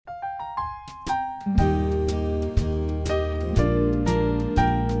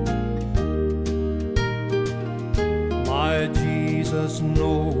Jesus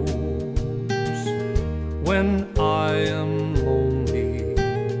knows when I am lonely.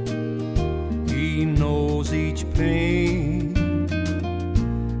 He knows each pain,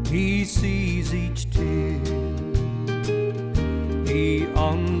 He sees each tear. He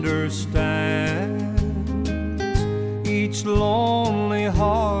understands each lonely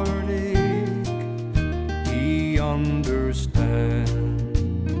heartache. He understands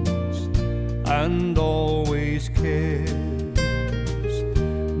and always cares.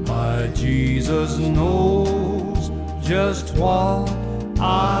 My Jesus knows just what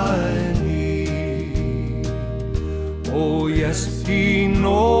I need. Oh yes, He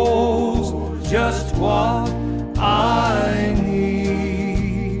knows just what I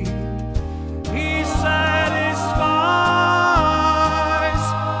need. He satisfies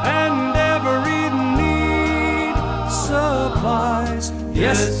and every need supplies.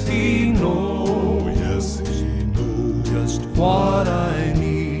 Yes, He knows, yes, He knows just what I need.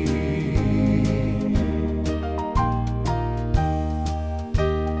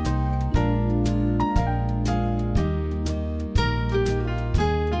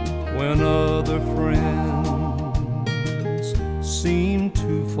 When other friends seem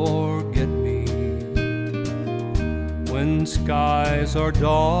to forget me, when skies are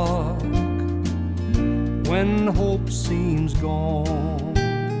dark, when hope seems gone,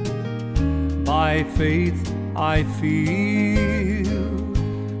 by faith I feel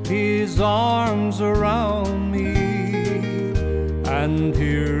His arms around me and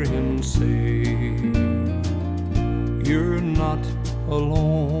hear Him say, you're not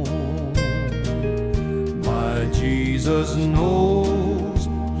alone. My Jesus knows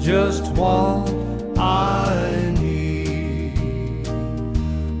just what I need.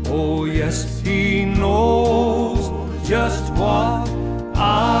 Oh yes, He knows just what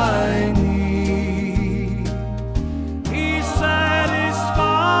I need. He satisfies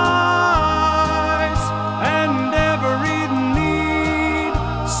and every need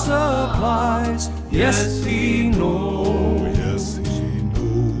supplies. Yes, He knows, yes, He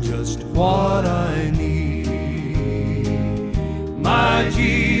knows just what I need. My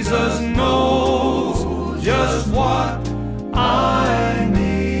Jesus knows just what I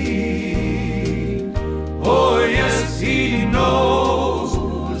need. Oh yes, He knows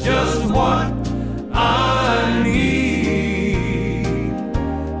just what I need.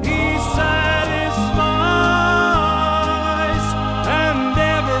 He satisfies and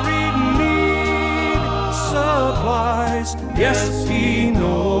every need supplies. Yes, He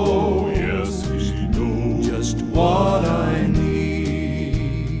knows, yes, He knows just what I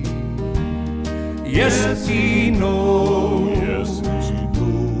need. Yes, He knows, yes, He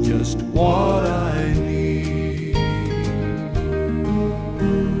knows just what I need.